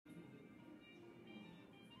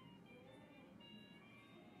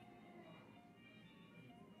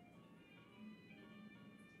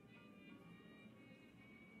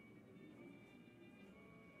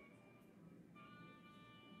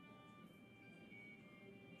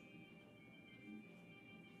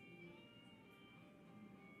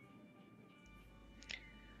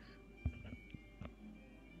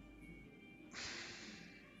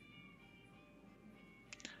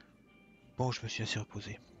Bon, je me suis assez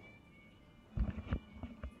reposé.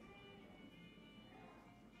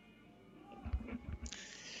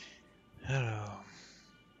 Alors...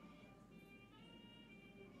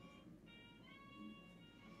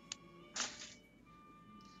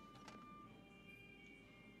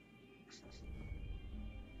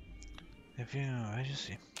 Et puis, ouais, je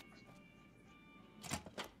sais.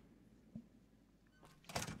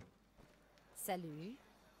 Salut.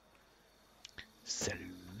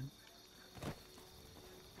 Salut.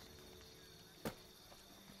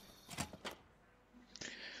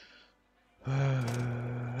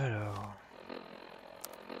 Alors...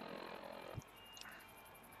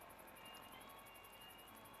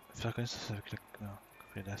 Faire connaissance avec la...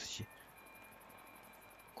 Non, d'acier.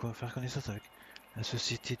 Quoi? Faire connaissance avec la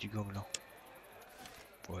société du gant blanc.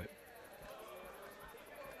 Ouais.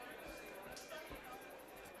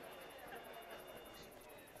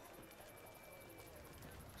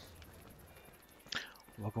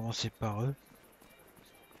 On va commencer par eux.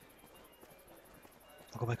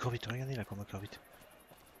 Comment elle court vite, regardez là comment elle court vite.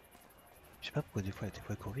 Je sais pas pourquoi des fois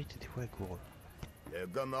elle court vite et des fois elle court. Le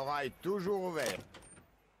Gomorrah est toujours ouvert.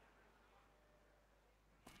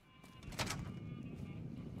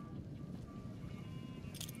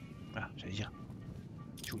 Ah, j'allais dire.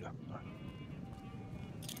 Chou là. Ouais.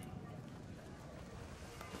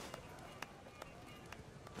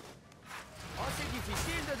 Oh, c'est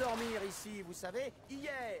difficile de dormir ici, vous savez.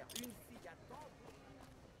 Hier, une fille attend.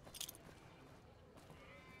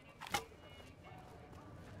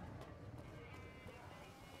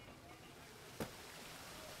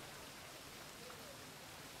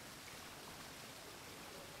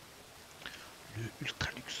 Le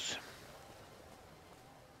ultra luxe.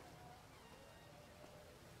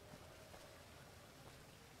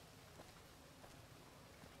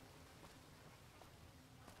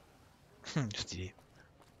 Stylé.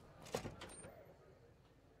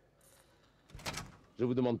 Je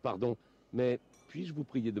vous demande pardon, mais puis-je vous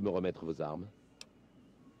prier de me remettre vos armes?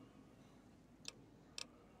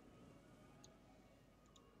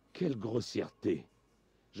 Quelle grossièreté!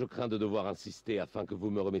 Je crains de devoir insister afin que vous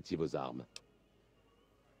me remettiez vos armes.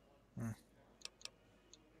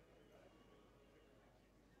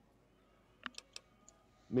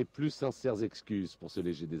 Mes plus sincères excuses pour ce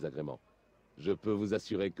léger désagrément. Je peux vous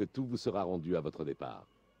assurer que tout vous sera rendu à votre départ.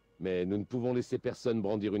 Mais nous ne pouvons laisser personne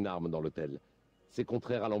brandir une arme dans l'hôtel. C'est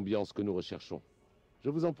contraire à l'ambiance que nous recherchons. Je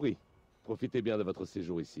vous en prie, profitez bien de votre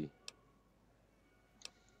séjour ici.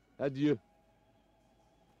 Adieu.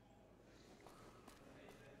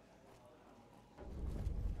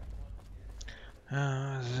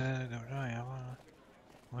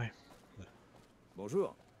 Ouais.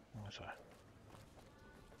 Bonjour. Ouais, ça va.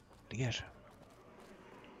 Dégage.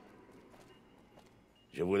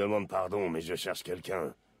 Je vous demande pardon, mais je cherche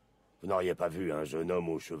quelqu'un. Vous n'auriez pas vu un jeune homme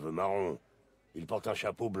aux cheveux marrons. Il porte un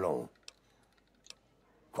chapeau blanc.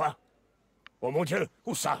 Quoi? Oh mon Dieu,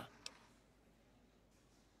 où ça?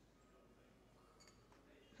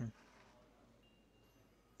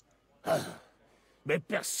 Ah, mais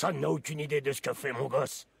personne n'a aucune idée de ce que fait mon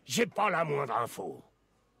gosse. J'ai pas la moindre info.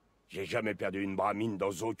 J'ai jamais perdu une bramine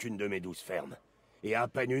dans aucune de mes 12 fermes. Et à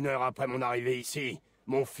peine 1 heure après mon arrivée ici,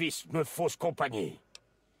 mon fils me fausse compagnie.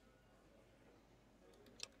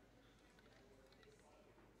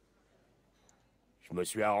 Je me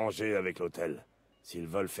suis arrangé avec l'hôtel. S'ils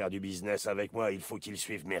veulent faire du business avec moi, il faut qu'ils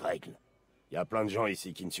suivent mes règles. Il y a plein de gens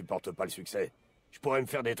ici qui ne supportent pas le succès. Je pourrais me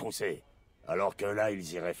faire détrousser. Alors que là,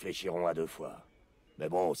 ils y réfléchiront à 2 fois. Mais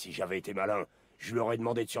bon, si j'avais été malin, je leur ai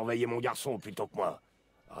demandé de surveiller mon garçon plutôt que moi.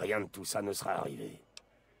 Rien de tout ça ne serait arrivé.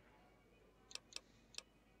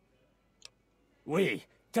 Oui,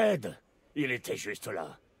 Ted. Il était juste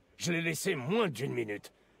là. Je l'ai laissé moins d'1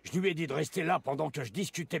 minute. Je lui ai dit de rester là pendant que je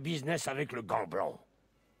discutais business avec le gant blanc.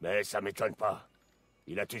 Mais ça m'étonne pas.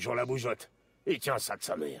 Il a toujours la bougeotte. Il tient ça de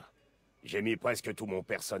sa mère. J'ai mis presque tout mon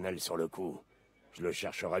personnel sur le coup. Je le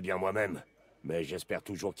chercherai bien moi-même, mais j'espère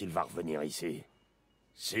toujours qu'il va revenir ici.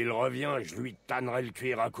 S'il revient, je lui tannerai le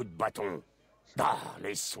cuir à coups de bâton. Ah,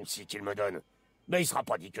 les soucis qu'il me donne. Mais il sera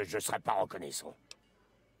pas dit que je serai pas reconnaissant.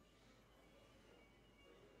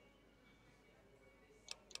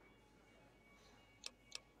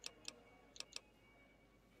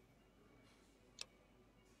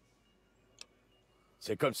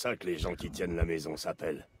 C'est comme ça que les gens qui tiennent la maison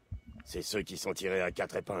s'appellent. C'est ceux qui sont tirés à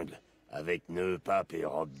 4 épingles, avec nœuds, papes et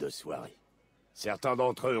robes de soirée. Certains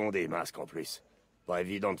d'entre eux ont des masques en plus. Pas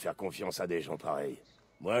évident de faire confiance à des gens pareils.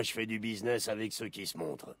 Moi, je fais du business avec ceux qui se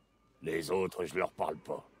montrent. Les autres, je leur parle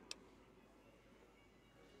pas.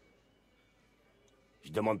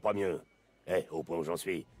 Je demande pas mieux. Au point où j'en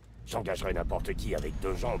suis, J'engagerai n'importe qui avec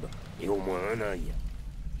 2 jambes et au moins un œil.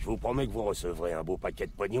 Je vous promets que vous recevrez un beau paquet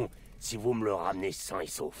de pognon si vous me le ramenez sain et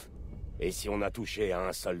sauf. Et si on a touché à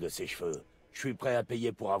un seul de ses cheveux, je suis prêt à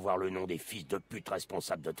payer pour avoir le nom des fils de pute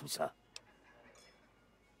responsables de tout ça.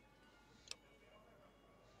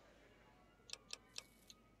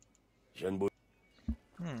 Je ne bouge.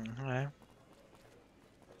 Ouais.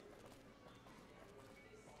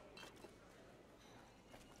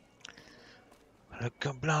 Le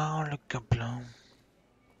gobelin, le gobelin.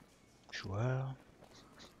 Joueur.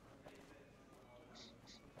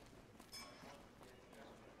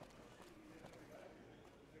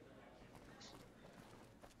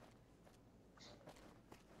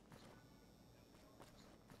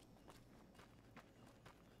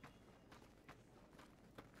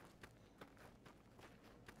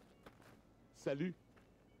 Salut.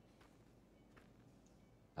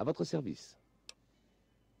 À votre service.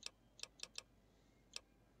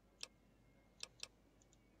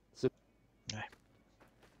 Ouais.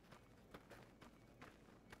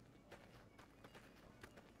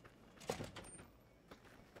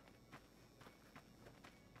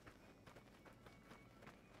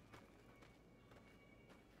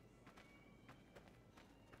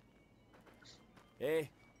 Eh,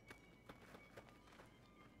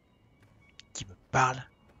 Qui me parle?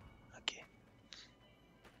 Ok.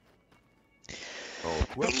 En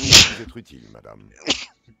quoi puis-je vous être utile, madame?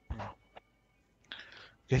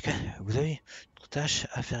 Quelqu'un, vous avez une tâche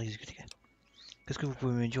à faire exécuter. Qu'est-ce que vous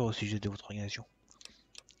pouvez me dire au sujet de votre organisation?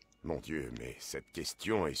 Mon Dieu, mais cette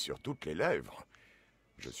question est sur toutes les lèvres.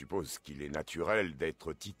 Je suppose qu'il est naturel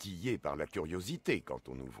d'être titillé par la curiosité quand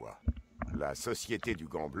on nous voit. La Société du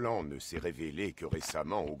Gant Blanc ne s'est révélée que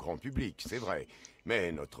récemment au grand public, c'est vrai.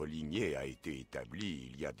 Mais notre lignée a été établie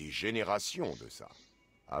il y a des générations de ça.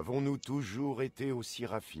 Avons-nous toujours été aussi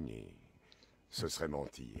raffinés? Ce serait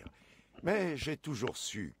mentir. Mais j'ai toujours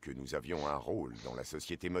su que nous avions un rôle dans la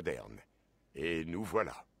société moderne. Et nous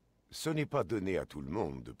voilà. Ce n'est pas donné à tout le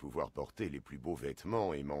monde de pouvoir porter les plus beaux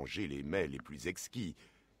vêtements et manger les mets les plus exquis.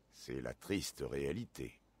 C'est la triste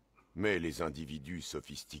réalité. Mais les individus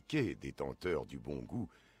sophistiqués, détenteurs du bon goût,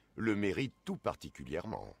 le méritent tout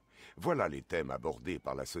particulièrement. Voilà les thèmes abordés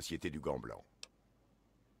par la Société du Gant Blanc.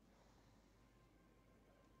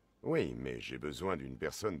 Oui, mais j'ai besoin d'une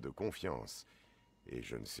personne de confiance. Et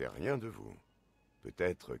je ne sais rien de vous.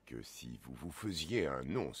 Peut-être que si vous vous faisiez un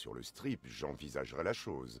nom sur le strip, j'envisagerais la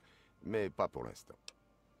chose. Mais pas pour l'instant.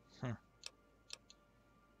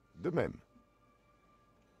 De même.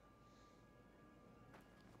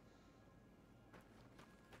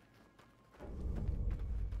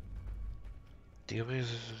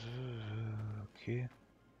 Ok.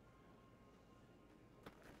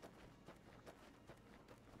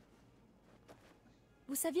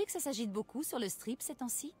 Vous saviez que ça s'agite beaucoup sur le strip ces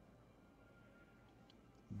temps-ci?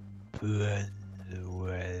 Ouais.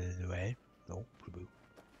 Non, plus beau.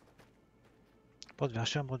 Porte vers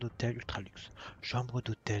chambre d'hôtel ultra luxe. Chambre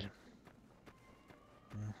d'hôtel.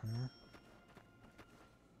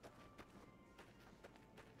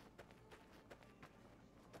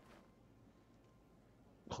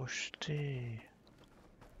 Projeté.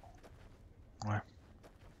 Ouais.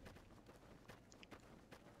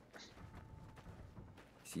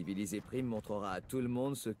 Civiliser Prime montrera à tout le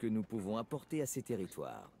monde ce que nous pouvons apporter à ces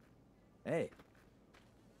territoires. Eh,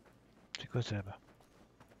 C'est quoi ça là-bas?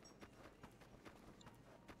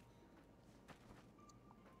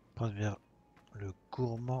 Porte vers le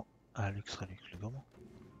gourmand à l'ultra luxe. Le gourmand.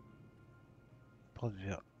 Porte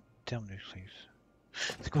vers terme de l'ultra luxe.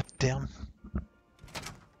 C'est quoi terme?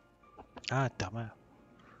 Ah, thermal.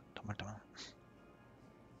 Thermal.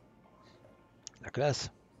 La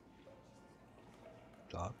classe.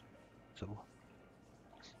 Ça vaut.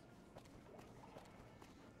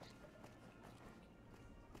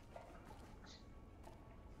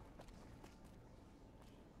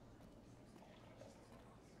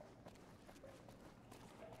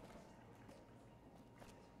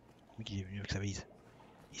 Mais qui est venu avec sa valise.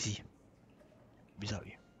 Ici. Bizarre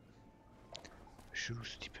lui. Chelou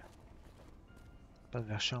ce type. Passe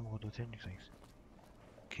vers chambre d'hôtel du X.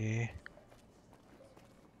 Ok.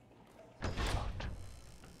 Porte.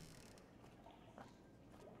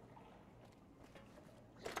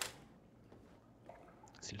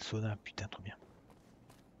 C'est le sauna, putain, trop bien.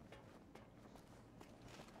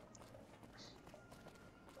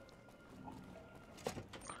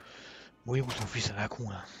 Oui, ou son fils à la con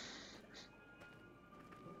là.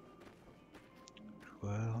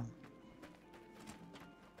 Joueur.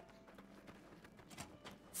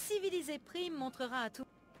 Civiliser Prime montrera à tout.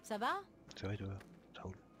 Ça va? Ça va, ça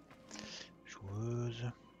roule.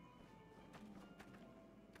 Joueuse.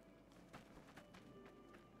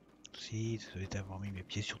 Merci, désolé d'avoir mis mes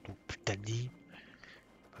pieds sur ton putain de lit.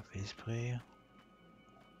 Pas fait exprès.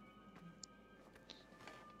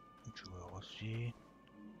 Joueur aussi.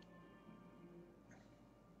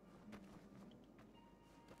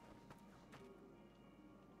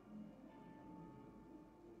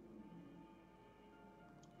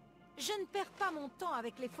 Je ne perds pas mon temps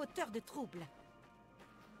avec les fauteurs de troubles.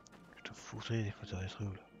 Je te foutrais des fauteurs de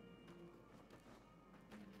troubles.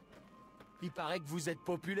 Il paraît que vous êtes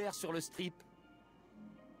populaire sur le strip.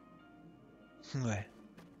 Ouais.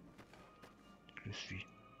 Je suis.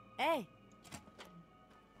 Hé,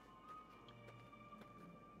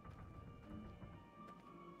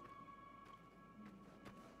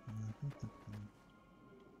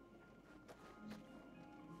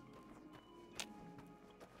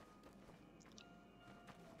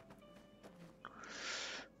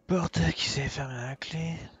 Porte qui s'est fermée à la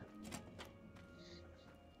clé.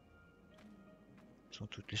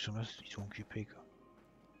 Toutes les chambres ils sont occupées quoi.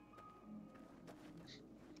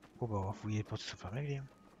 Bon bah on va fouiller les portes qui sont fermées à la clé.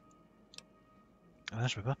 Ah non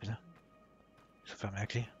je peux pas putain. Ils sont fermés à la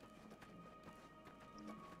clé.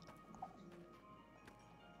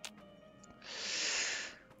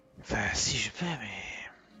 Enfin si je peux mais...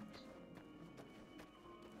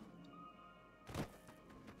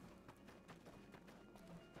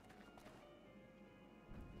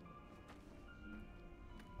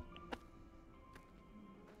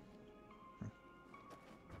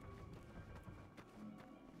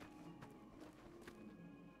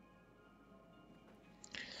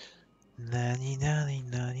 Nani nani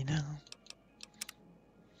nani na.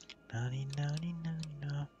 Nani nani nani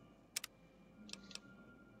na.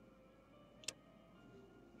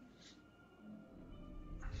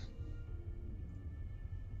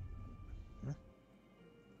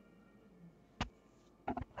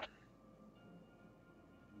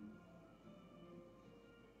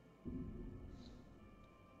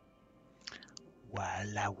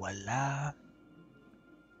 Voilà voilà.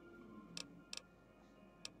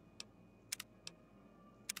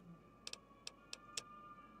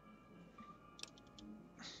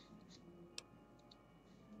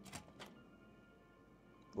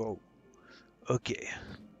 Wow. Ok.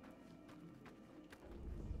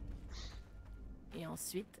 et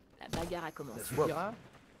ensuite, la bagarre a commencé. Suffira.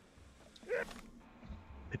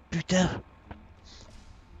 Mais putain.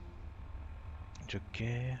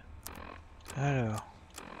 Joker. Alors.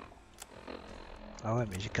 Ah ouais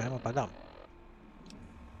mais j'ai carrément pas d'arme.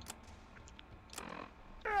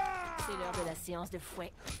 C'est l'heure de la séance de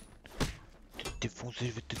fouet. Je vais te défoncer,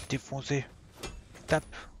 je vais te défoncer.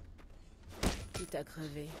 Tape. Tout a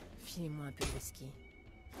crevé. Filez-moi un peu de whisky.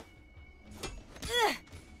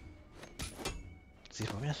 C'est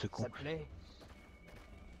vraiment bien ce con. Ça te plaît?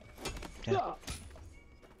 Tiens.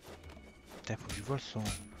 Putain, faut que je vole son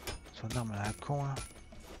arme à la con là.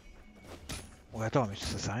 Ouais attends mais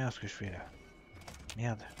ça sert à rien ce que je fais là.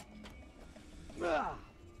 Merde.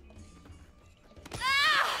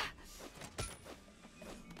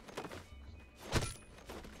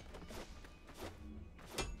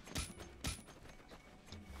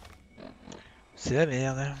 C'est la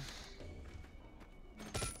merde.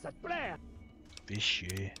 Ça te plaît? Fais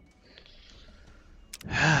chier.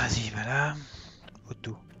 Ah, vas-y, voilà.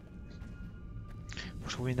 Auto. Faut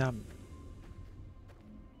trouver une arme.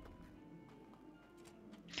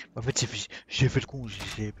 En fait, j'ai fait le con.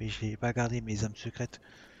 J'ai pas gardé mes armes secrètes.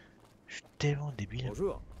 Je suis tellement débile.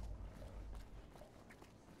 Bonjour.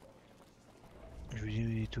 Je vous ai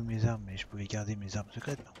donné toutes mes armes, mais je pouvais garder mes armes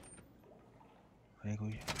secrètes, non? Allez,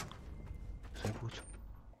 couille. Ça fout.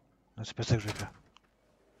 Non, c'est pas ça que je vais faire.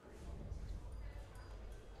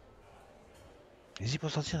 Vas-y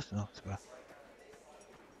pour sortir, non, c'est pas.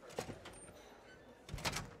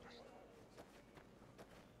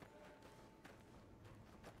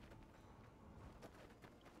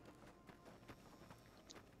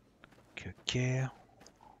 Ok.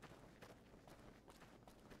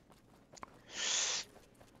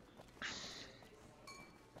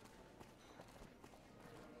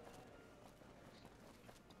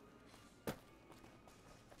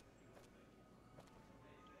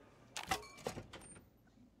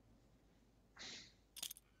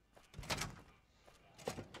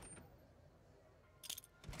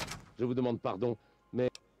 Je vous demande pardon, mais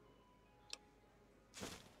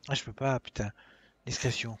Ah, je peux pas, putain.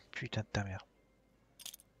 Discrétion, putain de ta mère.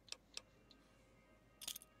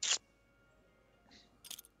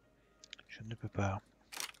 Je ne peux pas.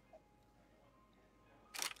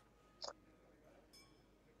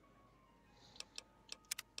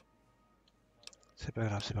 C'est pas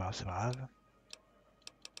grave, c'est pas grave, c'est pas grave.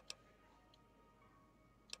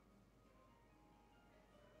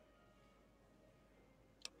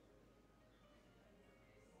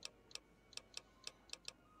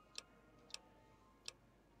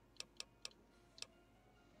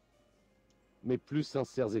 mes plus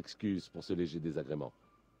sincères excuses pour ce léger désagrément.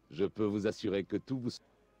 Je peux vous assurer que tout vous...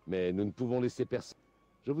 Mais nous ne pouvons laisser personne...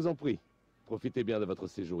 Je vous en prie, profitez bien de votre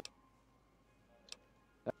séjour.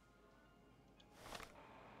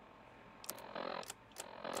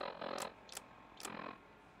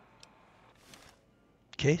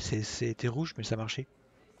 Ok, c'était rouge, mais ça marchait.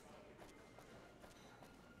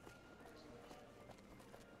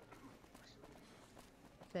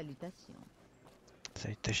 Salutations.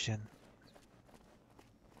 Salutation.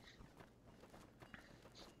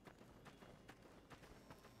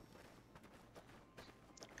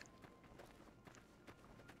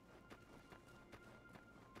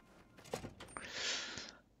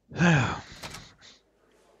 Alors.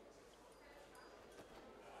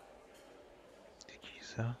 C'est qui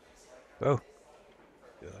ça? Oh!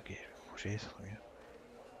 Ok, je vais me coucher, ça sera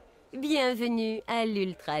mieux. Bienvenue à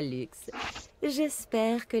l'Ultra Luxe.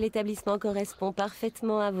 J'espère que l'établissement correspond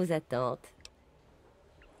parfaitement à vos attentes.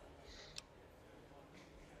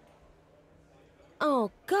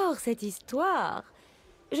 Encore cette histoire!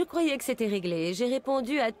 Je croyais que c'était réglé. J'ai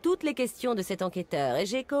répondu à toutes les questions de cet enquêteur et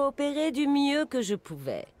j'ai coopéré du mieux que je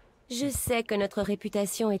pouvais. Je sais que notre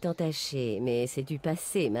réputation est entachée, mais c'est du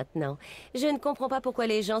passé maintenant. Je ne comprends pas pourquoi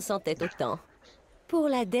les gens s'entêtent autant. Pour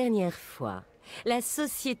la dernière fois, la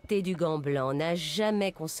Société du Gant Blanc n'a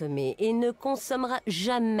jamais consommé et ne consommera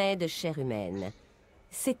jamais de chair humaine.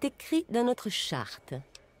 C'est écrit dans notre charte.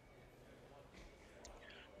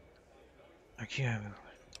 Ok,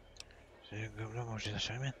 c'est le gobelin manger la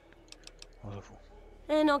chair humaine. On s'en fout.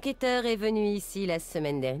 Un enquêteur est venu ici la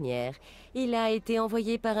semaine dernière. Il a été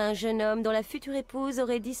envoyé par un jeune homme dont la future épouse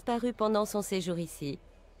aurait disparu pendant son séjour ici.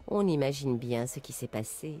 On imagine bien ce qui s'est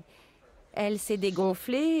passé. Elle s'est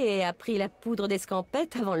dégonflée et a pris la poudre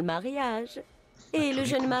d'escampette avant le mariage. Et le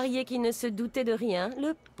jeune marié qui ne se doutait de rien,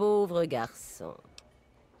 le pauvre garçon.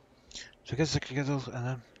 Ce cas, c'est quelqu'un d'autre,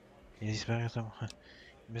 un homme. Il a disparu récemment.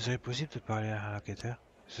 Il me serait possible de parler à l'enquêteur.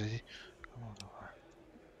 Ceci. Comment on va...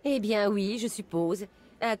 Eh bien oui, je suppose,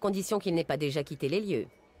 à condition qu'il n'ait pas déjà quitté les lieux.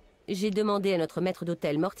 J'ai demandé à notre maître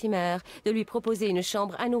d'hôtel Mortimer de lui proposer une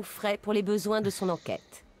chambre à nos frais pour les besoins de son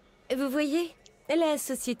enquête. Vous voyez, la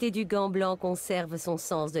Société du Gant Blanc conserve son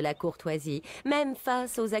sens de la courtoisie, même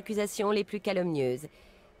face aux accusations les plus calomnieuses.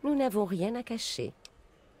 Nous n'avons rien à cacher.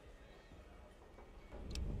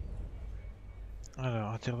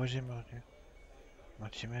 Alors, interroger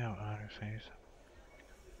Mortimer,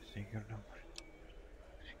 c'est que là.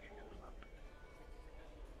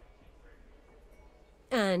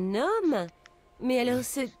 Un homme? Mais alors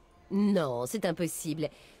ce... Non, c'est impossible.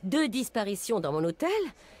 2 disparitions dans mon hôtel?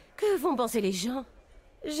 Que vont penser les gens?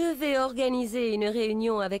 Je vais organiser une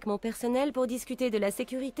réunion avec mon personnel pour discuter de la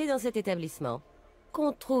sécurité dans cet établissement.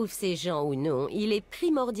 Qu'on trouve ces gens ou non, il est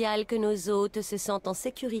primordial que nos hôtes se sentent en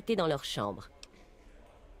sécurité dans leur chambre.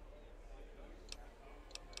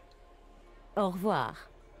 Au revoir.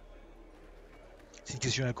 C'est une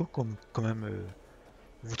question à la cour, comme quand même.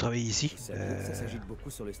 Vous travaillez ici. Vous saviez que ça s'agite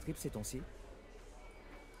beaucoup sur le strip ces temps-ci?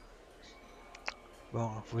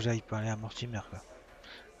 Bon, faut que j'aille parler à Mortimer, quoi.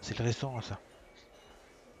 C'est le restaurant, ça.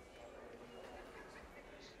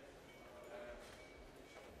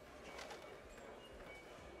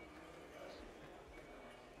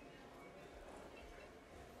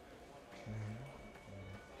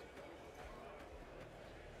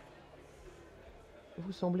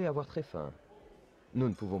 Vous semblez avoir très faim. Nous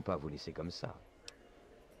ne pouvons pas vous laisser comme ça.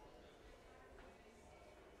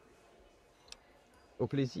 Au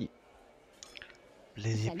plaisir.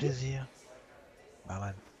 Plaisir, Salut. plaisir.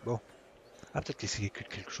 Barman. Bon. Ah, peut-être qu'elle s'est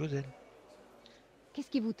quelque chose, elle. Qu'est-ce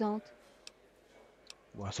qui vous tente?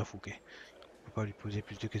 Bon, elle s'en fout, ok. On peut pas lui poser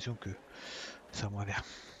plus de questions que ça moi vert.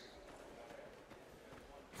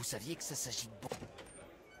 Vous saviez que ça s'agit de beaucoup.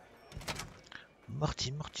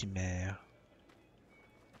 Mortimer.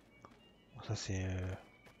 Bon, ça c'est...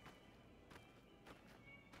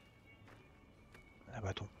 un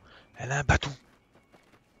bâton. Elle a un bâton.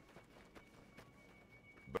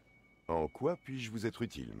 En quoi puis-je vous être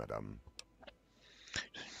utile, madame?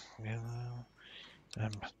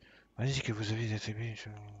 Vas-y que vous avez attribué...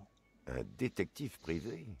 Un détective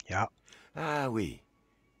privé? Ya. Ah oui.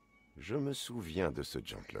 Je me souviens de ce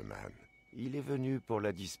gentleman. Il est venu pour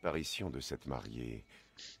la disparition de cette mariée.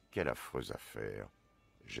 Quelle affreuse affaire.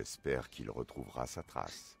 J'espère qu'il retrouvera sa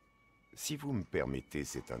trace. Si vous me permettez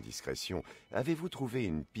cette indiscrétion, avez-vous trouvé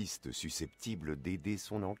une piste susceptible d'aider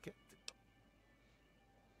son enquête?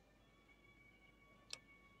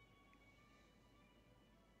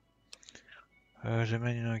 Je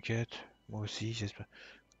mène une enquête. Moi aussi, j'espère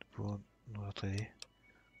pour nous entraîner.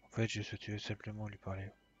 En fait, je souhaitais simplement lui parler.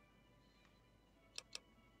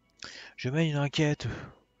 Je mène une enquête.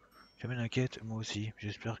 Je mène une enquête, moi aussi.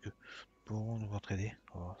 J'espère que nous pourrons nous entraider.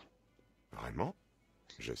 Oh. Vraiment?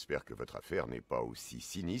 J'espère que votre affaire n'est pas aussi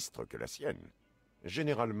sinistre que la sienne.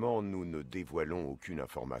 Généralement, nous ne dévoilons aucune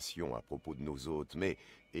information à propos de nos hôtes, mais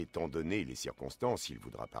étant donné les circonstances, il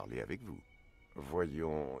voudra parler avec vous.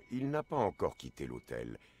 Voyons, il n'a pas encore quitté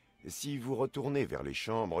l'hôtel. Si vous retournez vers les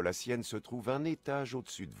chambres, la sienne se trouve un étage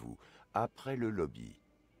au-dessus de vous, après le lobby.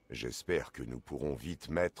 J'espère que nous pourrons vite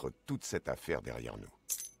mettre toute cette affaire derrière nous.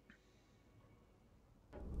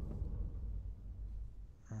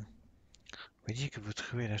 Vous dites que vous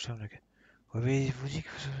trouvez la chambre de... Oui, vous dites que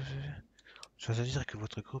vous... Je dois dire que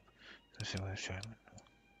votre groupe... C'est vrai, je suis...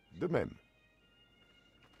 De même.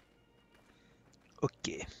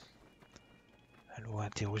 Ok. Allons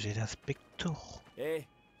interroger l'inspecteur. Hé,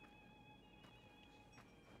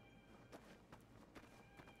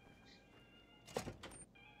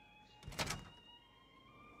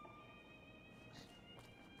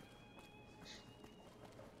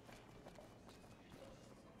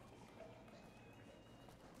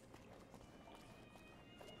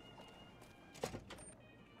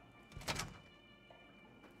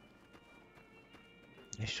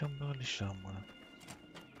 Les chambres, les chambres.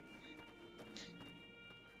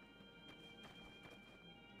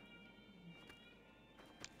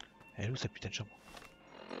 Elle est où sa putain de chambre?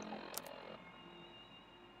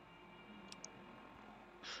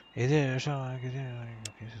 Aider la chambre, ok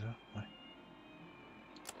c'est ça, ouais.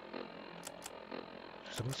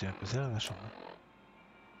 Ça c'est un peu ça la chambre.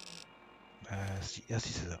 Si, ah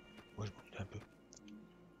si c'est ça. Moi je m'en doute un peu.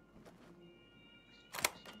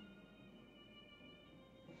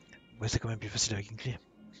 Ouais c'est quand même plus facile avec une clé.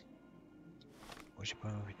 Moi j'ai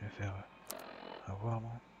pas envie de me faire avoir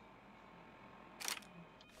moi.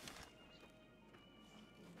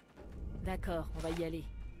 D'accord, on va y aller.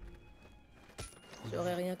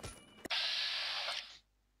 J'aurais rien...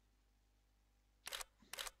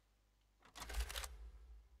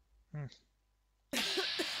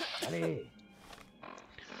 Allez,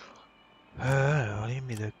 Alors les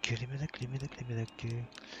médocs, les médocs, les médocs, les médocs.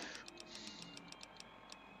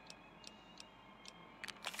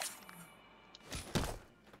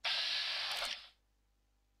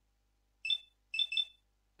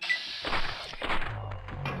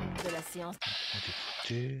 de la science. On t'est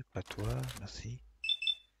foutu, pas toi, merci.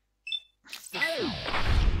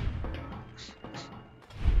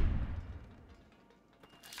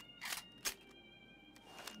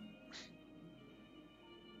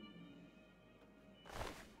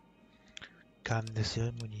 Calme des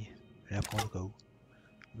cérémonies. Je vais la prendre au cas où.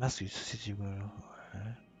 Merci, si tu veux. Ouais.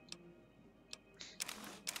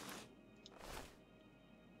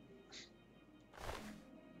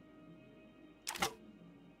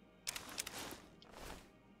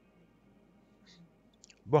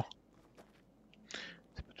 Bon.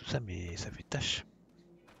 C'est pas tout ça, mais ça fait tâche.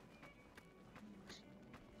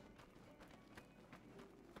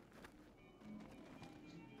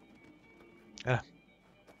 Voilà.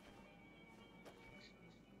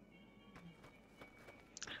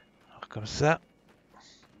 Alors comme ça,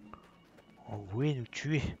 on voulait nous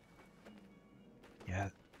tuer. Il y a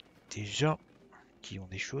des gens qui ont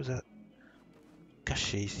des choses à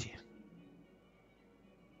cacher ici.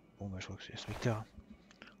 Bon bah je crois que c'est l'inspecteur. Hein.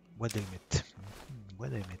 Boîte d'allumettes.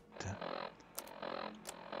 Boîte d'allumettes.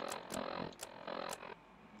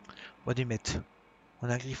 Boîte d'allumettes. On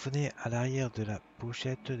a griffonné à l'arrière de la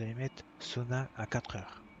pochette d'allumettes sauna à 4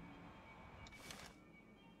 heures.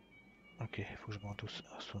 Ok, il faut que je m'endosse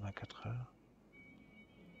un sauna à 4 heures.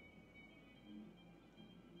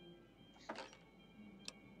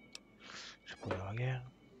 Je peux la guerre.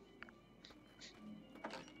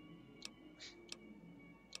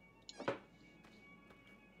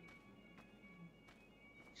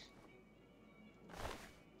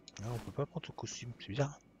 Non, on peut pas prendre son costume, c'est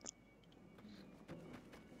bizarre.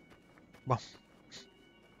 Bon.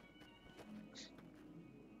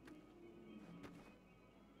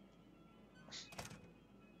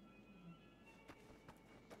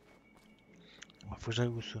 Faut que j'aille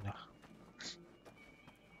au sauna.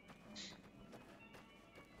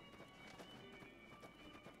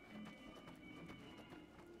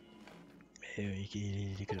 Mais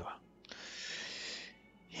il est quelle heure?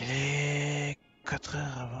 Il est 4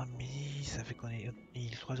 heures avant midi, ça fait qu'on est...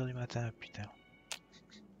 Il est 3 heures du matin, putain.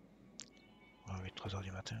 Ah oui, 3 heures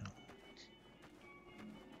du matin.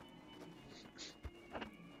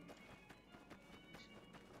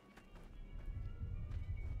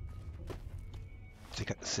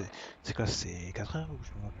 C'est quoi, c'est 4 heures ou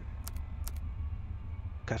je me rappelle?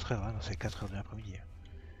 4 heures, hein, non, c'est 4 heures de l'après-midi.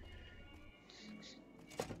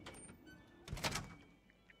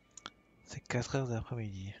 4 heures de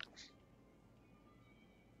l'après-midi.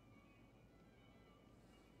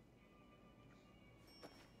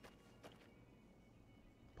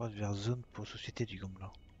 Porte vers zone pour société du Gant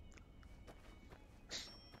Blanc.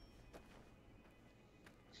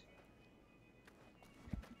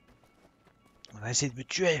 On a essayé de me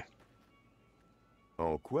tuer.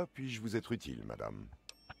 En quoi puis-je vous être utile, madame?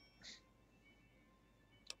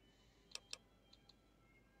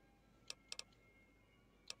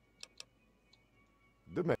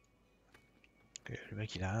 De même. Ok, le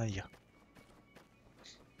mec il a rien à dire.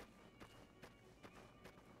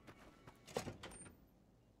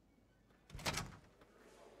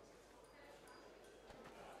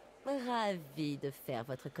 Ravi de faire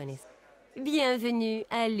votre connaissance. Bienvenue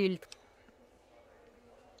à l'Ultra.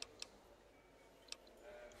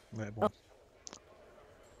 Ouais, bon.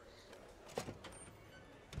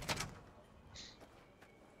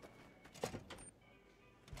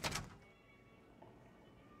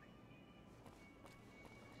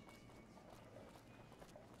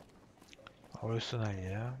 Alors le sauna il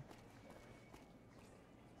est là.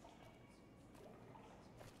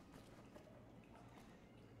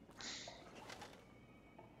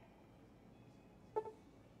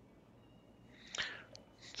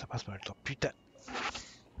 Ça passe mal le temps, putain.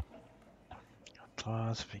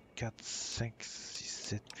 3, ça fait 4, 5, 6,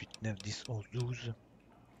 7, 8, 9, 10, 11, 12.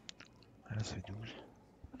 Ah, là ça fait 12.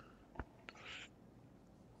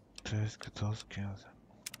 13, 14, 15.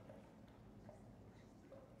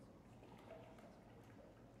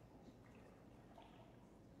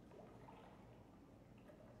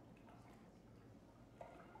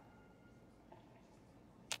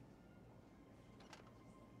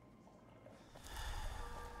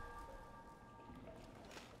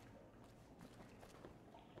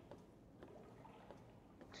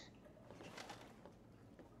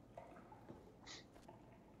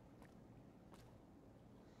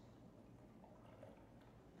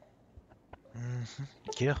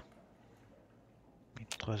 Quelle heure?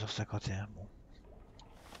 3h51, bon.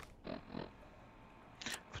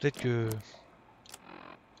 Peut-être que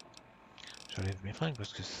j'enlève mes fringues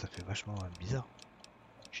parce que ça fait vachement bizarre.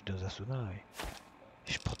 Je suis dans un sauna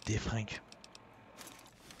et je porte des fringues.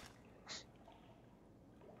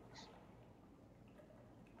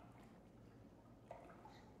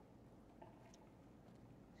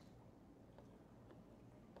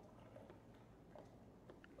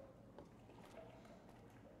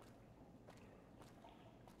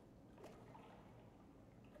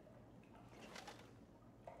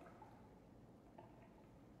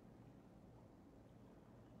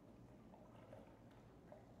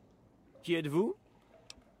 Qui êtes-vous?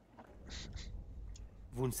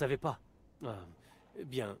 Vous ne savez pas. Ah,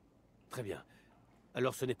 bien, très bien.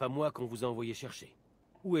 Alors ce n'est pas moi qu'on vous a envoyé chercher.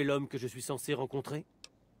 Où est l'homme que je suis censé rencontrer?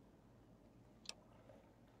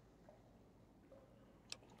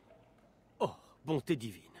 Oh, bonté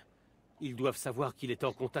divine. Ils doivent savoir qu'il est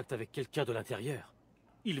en contact avec quelqu'un de l'intérieur.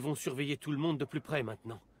 Ils vont surveiller tout le monde de plus près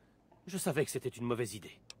maintenant. Je savais que c'était une mauvaise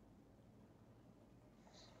idée.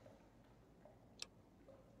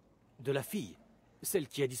 De la fille, celle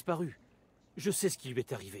qui a disparu. Je sais ce qui lui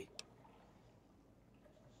est arrivé.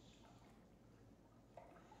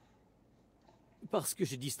 Parce que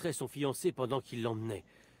j'ai distrait son fiancé pendant qu'il l'emmenait.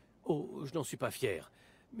 Oh, je n'en suis pas fier,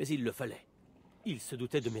 mais il le fallait. Il se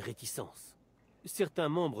doutait de mes réticences. Certains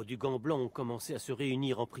membres du Gant Blanc ont commencé à se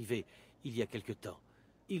réunir en privé, il y a quelque temps.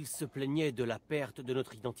 Ils se plaignaient de la perte de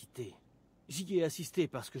notre identité. J'y ai assisté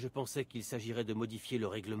parce que je pensais qu'il s'agirait de modifier le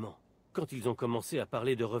règlement. Quand ils ont commencé à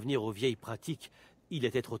parler de revenir aux vieilles pratiques, il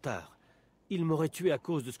était trop tard. Ils m'auraient tué à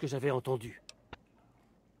cause de ce que j'avais entendu.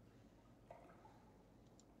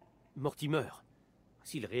 Mortimer,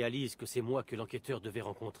 s'il réalise que c'est moi que l'enquêteur devait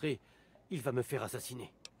rencontrer, il va me faire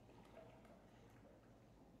assassiner.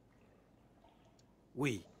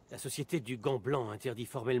 Oui, la société du Gant Blanc interdit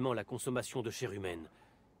formellement la consommation de chair humaine.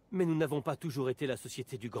 Mais nous n'avons pas toujours été la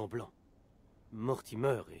société du Gant Blanc.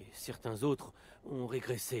 Mortimer et certains autres ont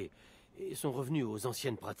régressé et sont revenus aux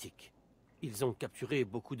anciennes pratiques. Ils ont capturé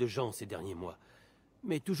beaucoup de gens ces derniers mois,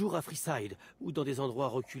 mais toujours à Freeside ou dans des endroits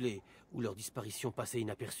reculés où leur disparition passait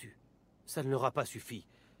inaperçue. Ça ne leur a pas suffi.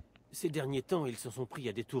 Ces derniers temps, ils s'en sont pris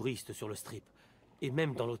à des touristes sur le strip, et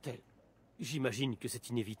même dans l'hôtel. J'imagine que c'est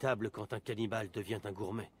inévitable quand un cannibale devient un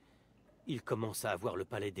gourmet. Il commence à avoir le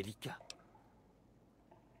palais délicat.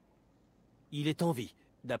 Il est en vie,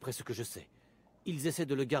 d'après ce que je sais. Ils essaient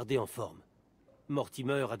de le garder en forme.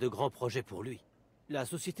 Mortimer a de grands projets pour lui. La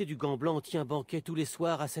société du Gant Blanc tient banquet tous les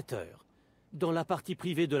soirs à 7 heures, dans la partie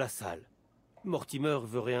privée de la salle. Mortimer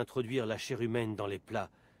veut réintroduire la chair humaine dans les plats.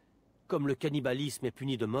 Comme le cannibalisme est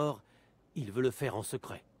puni de mort, il veut le faire en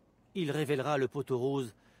secret. Il révélera le poteau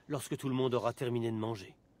rose lorsque tout le monde aura terminé de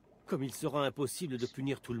manger. Comme il sera impossible de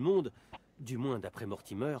punir tout le monde, du moins d'après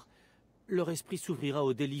Mortimer, leur esprit s'ouvrira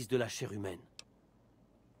aux délices de la chair humaine.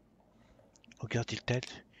 Regarde-t-il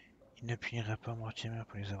tête, il ne punira pas Mortimer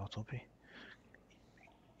pour les avoir trompés.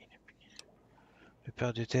 Le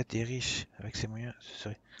père de tête est riche, avec ses moyens, ce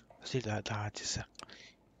serait facile d'arrêter ça.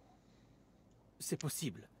 C'est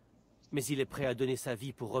possible, mais il est prêt à donner sa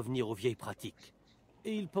vie pour revenir aux vieilles pratiques.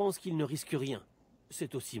 Et il pense qu'il ne risque rien.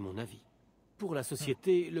 C'est aussi mon avis. Pour la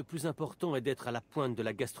société, le plus important est d'être à la pointe de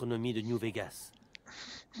la gastronomie de New Vegas.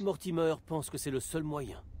 Mortimer pense que c'est le seul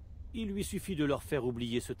moyen. Il lui suffit de leur faire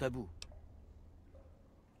oublier ce tabou.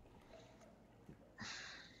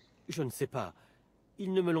 Je ne sais pas.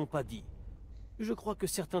 Ils ne me l'ont pas dit. Je crois que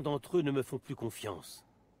certains d'entre eux ne me font plus confiance.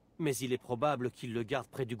 Mais il est probable qu'ils le gardent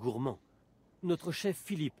près du gourmand. Notre chef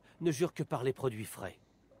Philippe ne jure que par les produits frais.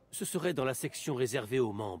 Ce serait dans la section réservée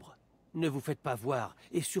aux membres. Ne vous faites pas voir,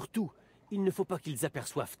 et surtout, il ne faut pas qu'ils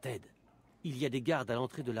aperçoivent Ted. Il y a des gardes à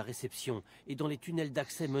l'entrée de la réception et dans les tunnels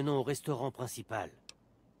d'accès menant au restaurant principal.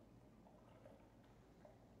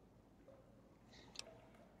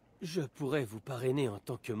 Je pourrais vous parrainer en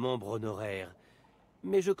tant que membre honoraire,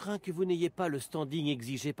 mais je crains que vous n'ayez pas le standing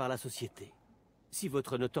exigé par la société. Si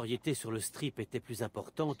votre notoriété sur le strip était plus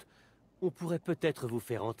importante, on pourrait peut-être vous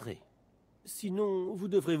faire entrer. Sinon, vous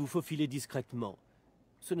devrez vous faufiler discrètement.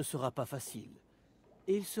 Ce ne sera pas facile.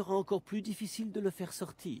 Et il sera encore plus difficile de le faire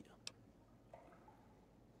sortir.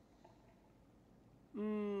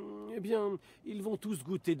 Eh bien, ils vont tous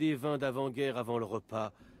goûter des vins d'avant-guerre avant le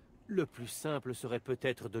repas. Le plus simple serait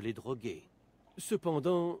peut-être de les droguer.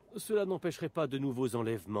 Cependant, cela n'empêcherait pas de nouveaux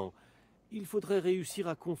enlèvements. Il faudrait réussir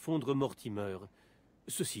à confondre Mortimer.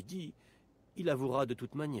 Ceci dit, il avouera de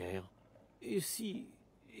toute manière. Et si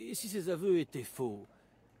ses aveux étaient faux?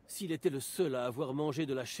 S'il était le seul à avoir mangé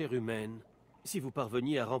de la chair humaine? Si vous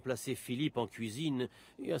parveniez à remplacer Philippe en cuisine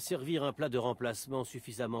et à servir un plat de remplacement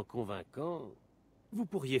suffisamment convaincant, vous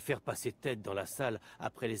pourriez faire passer tête dans la salle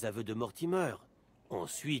après les aveux de Mortimer.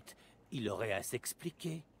 Ensuite, il aurait à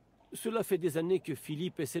s'expliquer. Cela fait des années que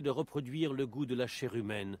Philippe essaie de reproduire le goût de la chair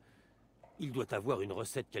humaine. Il doit avoir une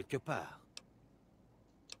recette quelque part.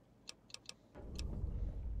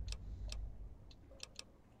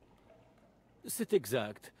 C'est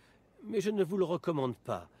exact, mais je ne vous le recommande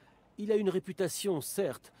pas. Il a une réputation,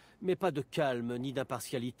 certes, mais pas de calme ni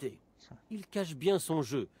d'impartialité. Il cache bien son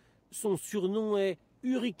jeu. Son surnom est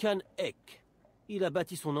Hurricane Eck. Il a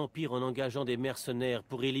bâti son empire en engageant des mercenaires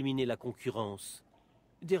pour éliminer la concurrence.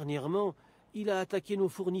 Dernièrement, il a attaqué nos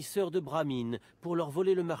fournisseurs de bramine pour leur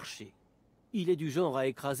voler le marché. Il est du genre à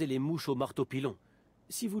écraser les mouches au marteau-pilon.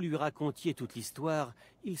 Si vous lui racontiez toute l'histoire,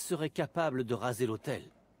 il serait capable de raser l'hôtel.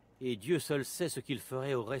 Et Dieu seul sait ce qu'il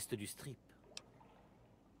ferait au reste du strip.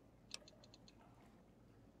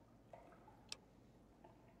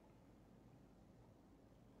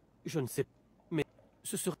 Je ne sais, mais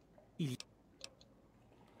ce serait... Il y...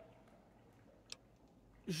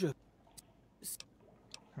 Je...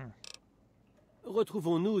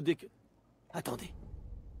 Retrouvons-nous dès que... Attendez.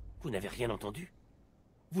 Vous n'avez rien entendu?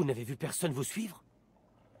 Vous n'avez vu personne vous suivre?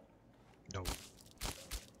 Non.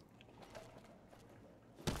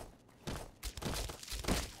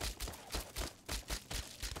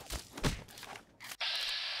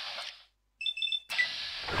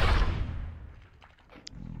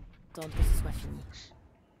 Tente que ce soit fini.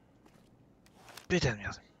 Putain de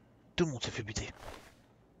merde. Tout le monde se fait buter.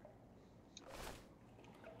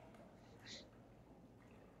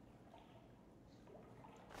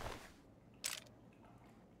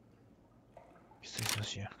 C'est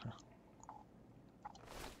sûr.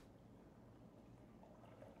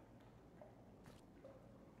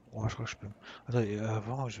 Bon, je crois que je peux. Attendez,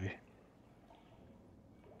 avant je vais.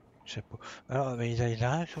 Chapeau. Alors, mais il a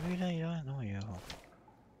rien sur lui là, il a rien. Non, il a rien.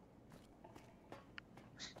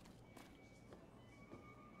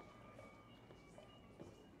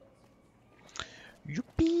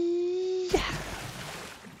 Youpi!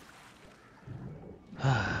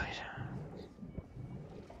 Ah,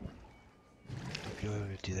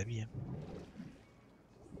 donc tes habits. Hein.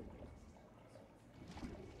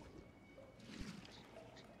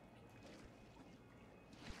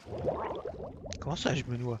 Comment ça, je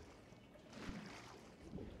me noie?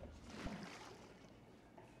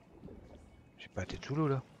 J'ai pas la tête sous l'eau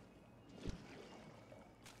là.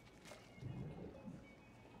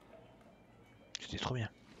 C'était trop bien.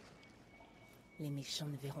 Les méchants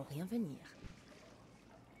ne verront rien venir.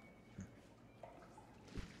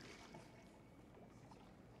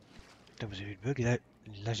 Putain, vous avez vu le bug? Et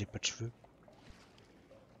là j'ai pas de cheveux.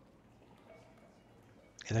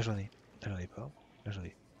 Et là j'en ai. Là j'en ai pas. Là j'en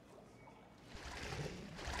ai.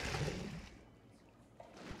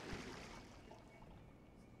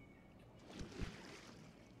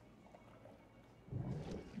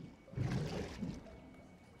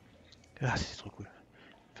 Ah, c'est trop cool.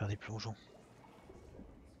 Faire des plongeons.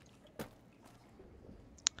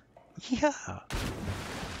 Yeah!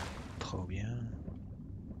 Trop bien.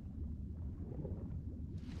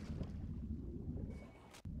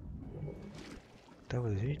 Là, vous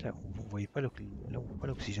avez vu, là, on voyait pas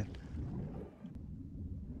l'oxygène.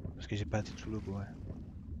 Parce que j'ai pas la tête sous l'eau, ouais.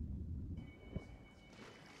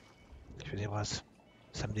 Je fais des brasses.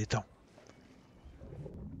 Ça me détend.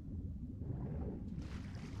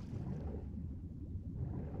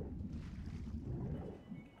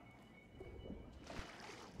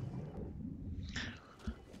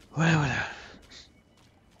 Ouais, voilà.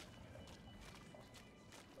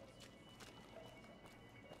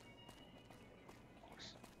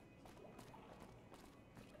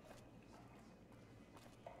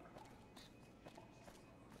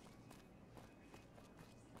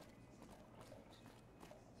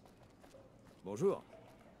 Bonjour.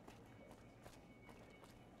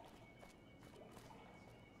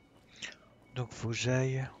 Donc faut que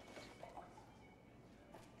j'aille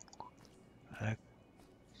à la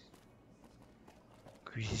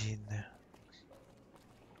cuisine.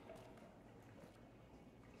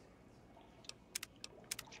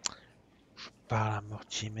 Je parle à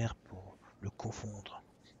Mortimer pour le confondre.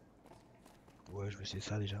 Ouais, je vais essayer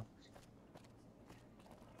ça déjà.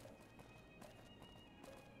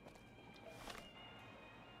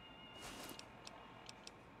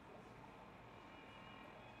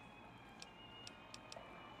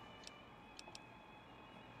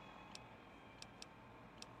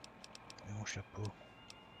 Et mon chapeau.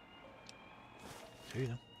 Salut,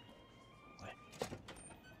 non? Ouais.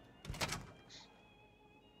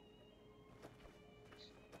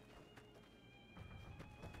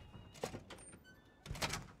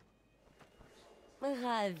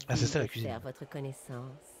 Ravi Ah, c'est ça la de cuisine. faire votre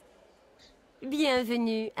connaissance.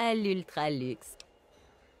 Bienvenue à l'Ultra Luxe.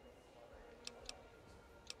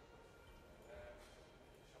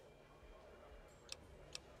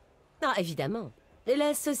 Ah, évidemment.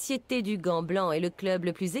 La Société du Gant Blanc est le club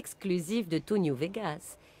le plus exclusif de tout New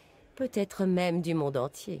Vegas. Peut-être même du monde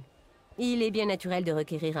entier. Il est bien naturel de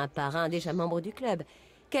requérir un parrain déjà membre du club.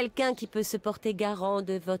 Quelqu'un qui peut se porter garant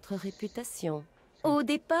de votre réputation. Au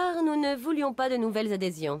départ, nous ne voulions pas de nouvelles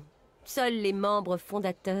adhésions. Seuls les membres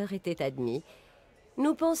fondateurs étaient admis.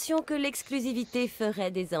 Nous pensions que l'exclusivité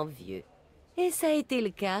ferait des envieux. Et ça a été le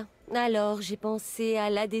cas. Alors j'ai pensé à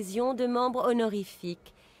l'adhésion de membres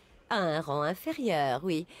honorifiques. À un rang inférieur,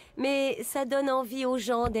 oui. Mais ça donne envie aux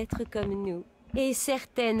gens d'être comme nous. Et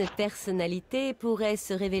certaines personnalités pourraient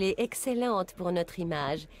se révéler excellentes pour notre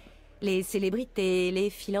image. Les célébrités, les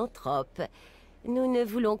philanthropes. Nous ne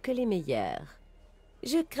voulons que les meilleurs.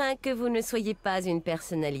 Je crains que vous ne soyez pas une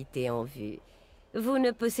personnalité en vue. Vous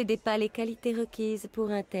ne possédez pas les qualités requises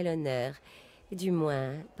pour un tel honneur. Du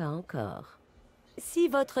moins, pas encore. Si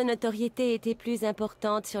votre notoriété était plus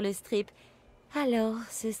importante sur le strip, alors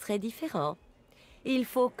ce serait différent. Il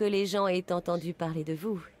faut que les gens aient entendu parler de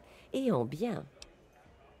vous, et en bien.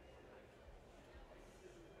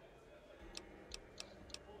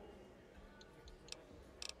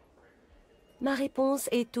 Ma réponse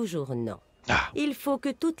est toujours non. Ah, Il faut que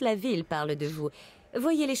toute la ville parle de vous.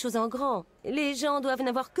 Voyez les choses en grand. Les gens doivent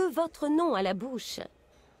n'avoir que votre nom à la bouche.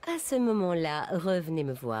 À ce moment-là, revenez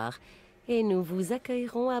me voir, et nous vous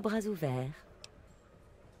accueillerons à bras ouverts.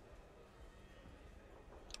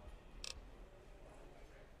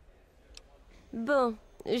 Bon,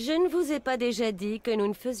 je ne vous ai pas déjà dit que nous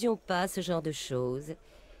ne faisions pas ce genre de choses.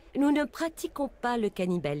 Nous ne pratiquons pas le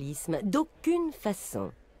cannibalisme, d'aucune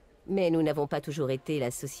façon. Mais nous n'avons pas toujours été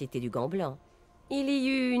la Société du Gant Blanc. Il y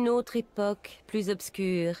eut une autre époque, plus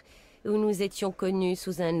obscure, où nous étions connus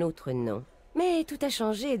sous un autre nom. Mais tout a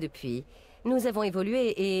changé depuis. Nous avons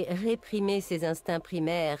évolué et réprimé ces instincts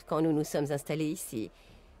primaires quand nous nous sommes installés ici.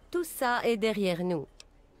 Tout ça est derrière nous.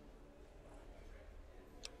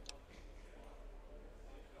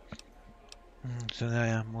 ça n'est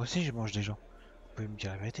rien. Moi aussi, je mange des gens. Vous pouvez me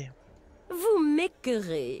dire la vérité. Vous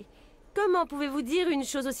m'écœurez. Comment pouvez-vous dire une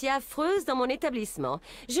chose aussi affreuse dans mon établissement?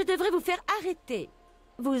 Je devrais vous faire arrêter.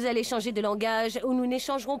 Vous allez changer de langage ou nous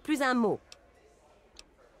n'échangerons plus un mot.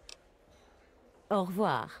 Au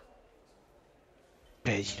revoir.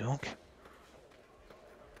 Ben, dis donc.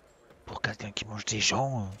 Pour quelqu'un qui mange des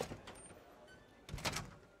gens.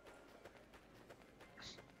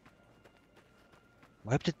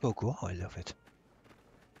 Ouais, peut-être pas au courant, elle, en fait.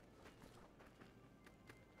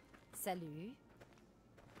 Salut.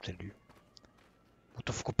 Salut. Bon,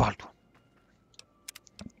 t'en faut qu'on parle, toi.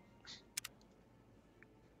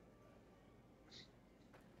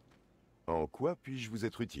 En quoi puis-je vous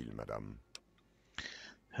être utile, madame?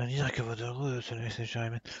 Ça veut dire que votre gros se laisse cher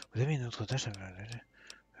et vous avez une autre tâche à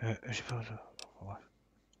faire. J'ai pas... Ouais.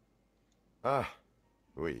 Ah,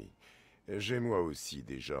 oui. J'ai moi aussi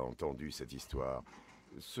déjà entendu cette histoire.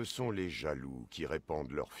 Ce sont les jaloux qui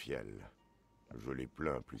répandent leur fiel. Je les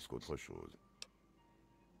plains plus qu'autre chose.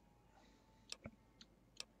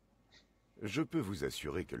 Je peux vous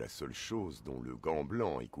assurer que la seule chose dont le gant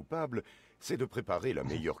blanc est coupable, c'est de préparer la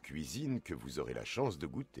meilleure cuisine que vous aurez la chance de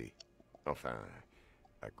goûter. Enfin,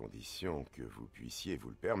 à condition que vous puissiez vous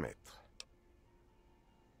le permettre.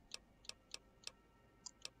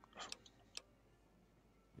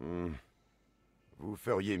 Vous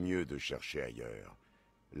feriez mieux de chercher ailleurs.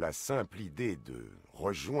 La simple idée de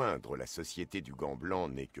rejoindre la société du gant blanc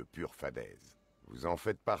n'est que pure fadaise. Vous en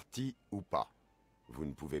faites partie ou pas. Vous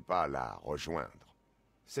ne pouvez pas la rejoindre.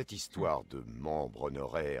 Cette histoire de membre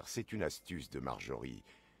honoraire, c'est une astuce de Marjorie.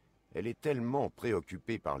 Elle est tellement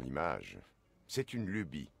préoccupée par l'image. C'est une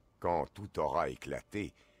lubie. Quand tout aura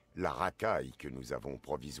éclaté, la racaille que nous avons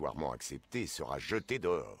provisoirement acceptée sera jetée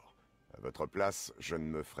dehors. À votre place, je ne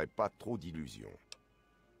me ferai pas trop d'illusions.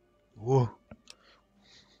 Wow.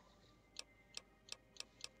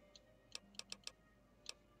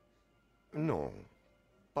 Non,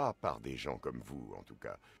 pas par des gens comme vous, en tout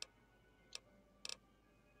cas.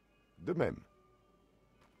 De même.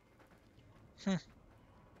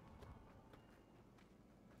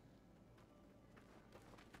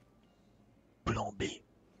 Plan B.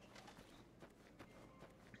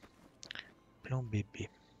 Plan BB.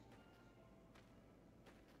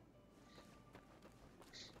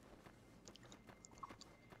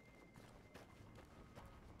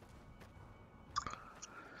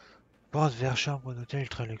 Porte vers chambre d'hôtel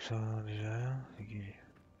très luxueux déjà.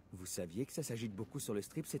 Vous saviez que ça s'agite beaucoup sur le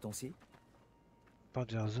strip ces temps-ci?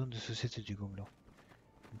 Porte vers zone de société du Gobelin.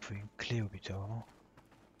 Il me faut une clé obligatoirement.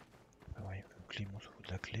 Ah ouais, il me faut une clé, on se fout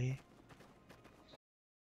de la clé.